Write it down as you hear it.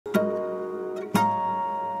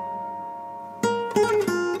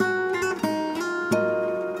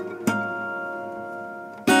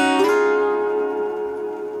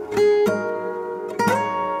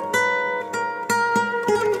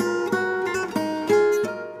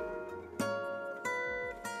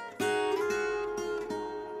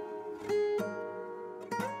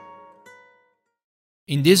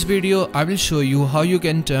In this video, I will show you how you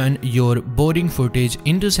can turn your boring footage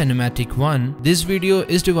into cinematic one. This video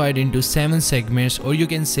is divided into 7 segments, or you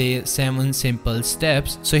can say 7 simple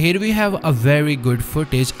steps. So here we have a very good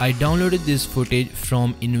footage. I downloaded this footage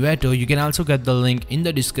from Invato. You can also get the link in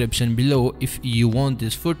the description below if you want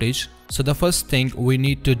this footage. So the first thing we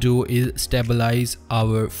need to do is stabilize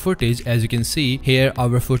our footage. As you can see here,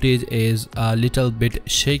 our footage is a little bit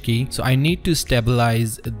shaky. So I need to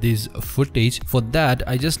stabilize this footage. For that,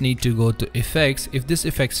 I just need to go to effects. If this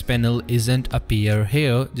effects panel isn't appear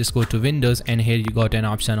here, just go to Windows, and here you got an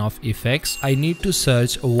option of effects. I need to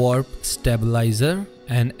search warp stabilizer.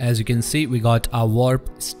 And as you can see, we got a warp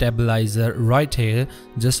stabilizer right here.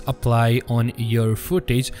 Just apply on your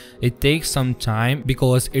footage. It takes some time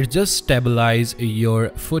because it just stabilizes your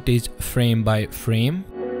footage frame by frame.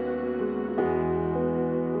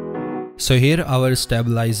 So here our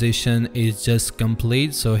stabilization is just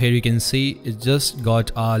complete. So here you can see it just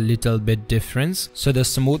got a little bit difference. So the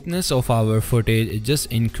smoothness of our footage is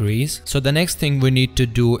just increased. So the next thing we need to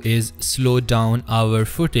do is slow down our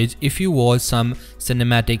footage. If you watch some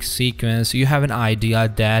cinematic sequence, you have an idea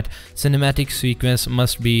that cinematic sequence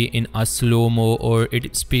must be in a slow-mo or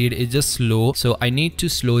its speed is just slow. So I need to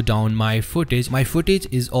slow down my footage. My footage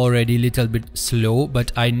is already a little bit slow,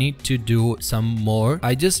 but I need to do some more.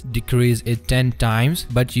 I just decrease it 10 times,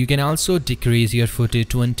 but you can also decrease your footage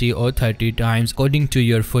 20 or 30 times according to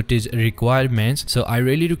your footage requirements. So I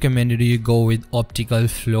really recommend you go with optical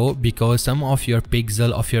flow, because some of your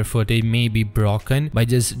pixel of your footage may be broken by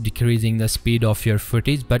just decreasing the speed of your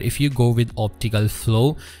footage. But if you go with optical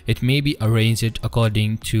flow, it may be arranged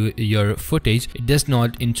according to your footage. It does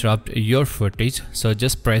not interrupt your footage. So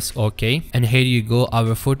just press OK, and here you go.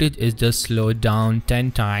 Our footage is just slowed down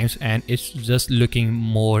 10 times and it's just looking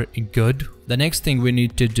more good. The next thing we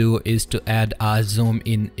need to do is to add a zoom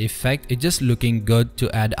in effect. It's just looking good to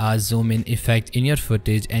add a zoom in effect in your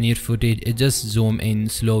footage, and your footage is just zoom in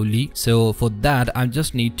slowly. So for that, I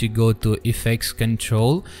just need to go to effects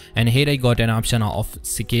control, and here I got an option of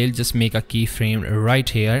scale. Just make a keyframe right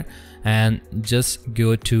here and just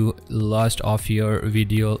go to last of your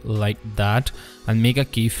video like that, and make a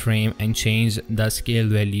keyframe and change the scale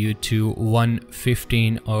value to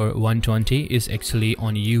 115 or 120 is actually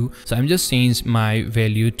on you. So I'm just change my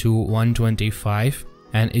value to 125,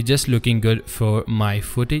 and it's just looking good for my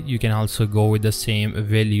footage. You can also go with the same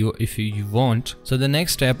value if you want. So the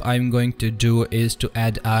next step I'm going to do is to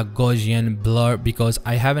add a Gaussian blur, because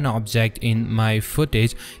I have an object in my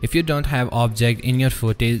footage. If you don't have object in your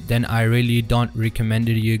footage, then I really don't recommend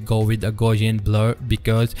you go with a Gaussian blur,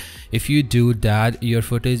 because if you do that, your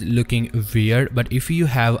footage looking weird. But if you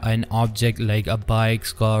have an object like a bike,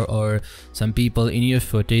 car, or some people in your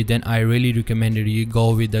footage, then I really recommend you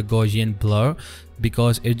go with the Gaussian blur,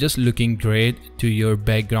 because it's just looking great to your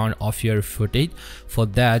background of your footage. For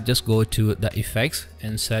that, just go to the effects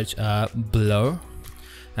and search blur,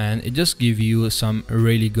 and it just give you some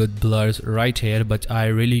really good blurs right here, but I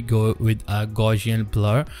really go with a Gaussian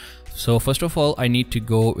blur. So first of all, I need to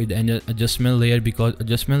go with an adjustment layer, because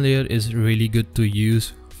adjustment layer is really good to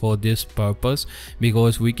use for this purpose,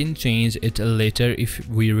 because we can change it later if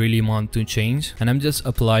we really want to change. And I'm just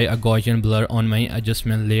apply a Gaussian blur on my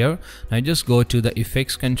adjustment layer. I just go to the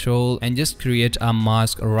effects control and just create a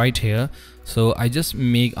mask right here. So I just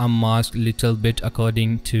make a mask little bit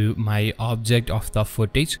according to my object of the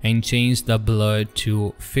footage, and change the blur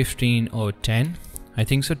to 15 or 10. I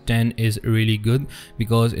think so 10 is really good,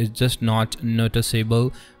 because it's just not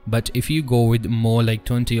noticeable. But if you go with more like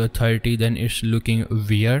 20 or 30, then it's looking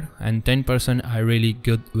weird, and 10% are really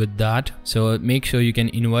good with that. So make sure you can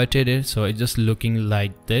invert it, so it's just looking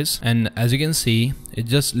like this. And as you can see, it's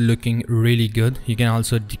just looking really good. You can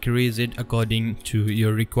also decrease it according to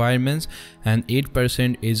your requirements, and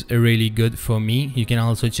 8% is really good for me. You can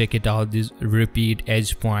also check it out, this repeat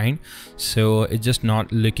edge point, so it's just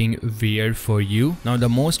not looking weird for you. Now the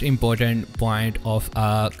most important point of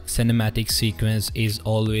a cinematic sequence is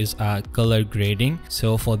always color grading.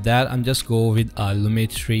 So for that, I'm just go with a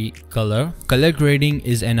lumetri color. Color grading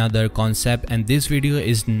is another concept, and this video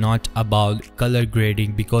is not about color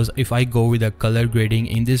grading, because if I go with a color grading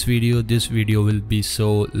in this video will be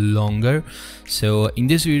so longer. So in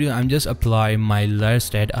this video, I'm just apply my layers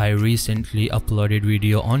that I recently uploaded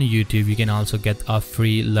video on YouTube. You can also get a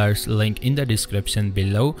free layers link in the description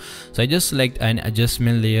below. So I just select an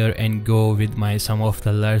adjustment layer and go with my some of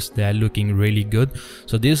the layers that are looking really good.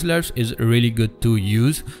 So this layers is really good to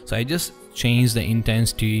use. So I just change the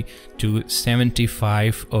intensity to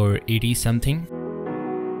 75 or 80 something,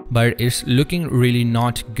 but it's looking really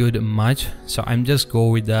not good much. So I'm just go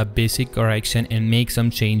with the basic correction and make some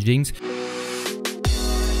changings.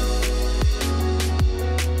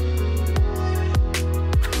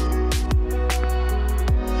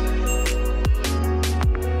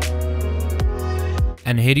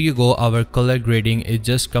 And here you go, our color grading is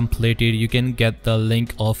just completed. You can get the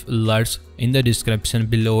link of LUTs in the description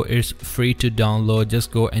below. It's free to download,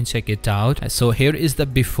 just go and check it out. So here is the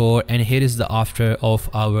before and here is the after of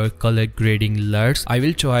our color grading LUTs. I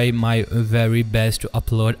will try my very best to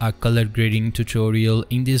upload a color grading tutorial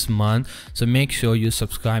in this month, so make sure you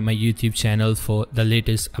subscribe my YouTube channel for the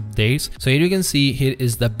latest updates. So here you can see, here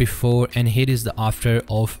is the before and here is the after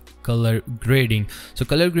of color grading. So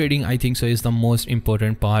color grading, I think so, is the most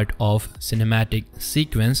important part of cinematic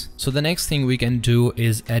sequence. So the next thing we can do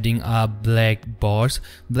is adding a black bars.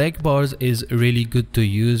 Black bars is really good to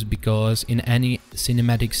use because in any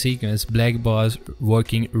cinematic sequence black bars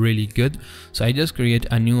working really good. So I just create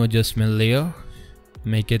a new adjustment layer,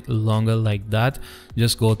 make it longer like that.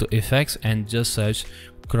 Just go to effects and just search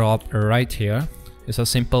crop right here. It's a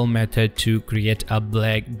simple method to create a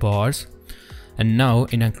black bars. And now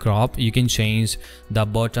in a crop you can change the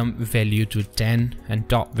bottom value to 10 and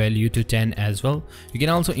top value to 10 as well. You can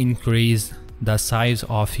also increase the size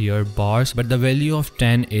of your bars, but the value of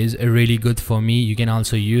 10 is really good for me. You can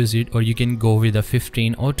also use it, or you can go with a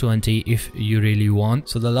 15 or 20 if you really want.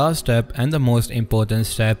 So the last step and the most important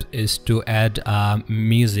step is to add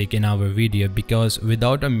music in our video, because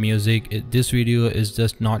without a music this video is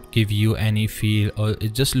just not give you any feel, or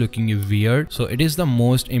it's just looking weird. So it is the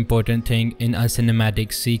most important thing in a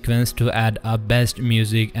cinematic sequence to add a best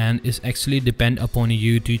music, and it's actually depend upon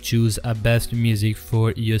you to choose a best music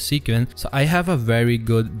for your sequence. So I have a very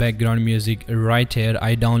good background music right here.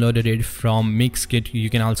 I downloaded it from Mixkit. You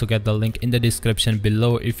can also get the link in the description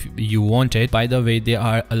below if you want it. By the way, there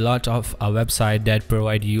are a lot of websites that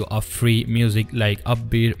provide you a free music like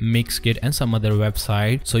Upbeat, Mixkit and some other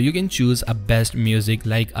website. So you can choose a best music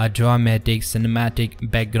like a dramatic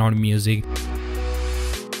cinematic background music.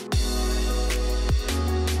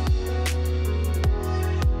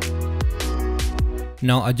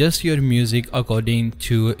 Now adjust your music according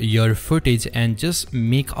to your footage and just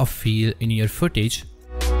make a feel in your footage.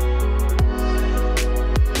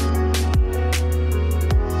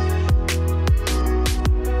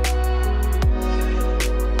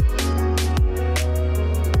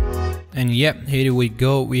 And yep, here we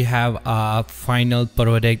go, we have a final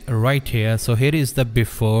product right here. So here is the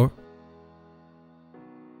before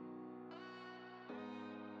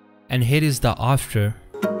and here is the after.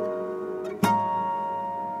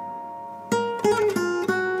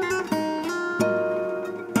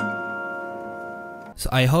 So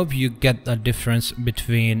I hope you get the difference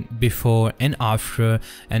between before and after,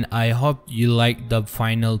 and I hope you like the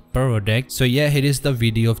final product. So yeah, here is the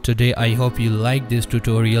video of today. I hope you like this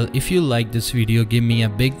tutorial. If you like this video, give me a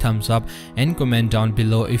big thumbs up and comment down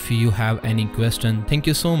below if you have any question. Thank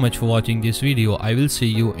you so much for watching this video. I will see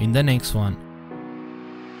you in the next one.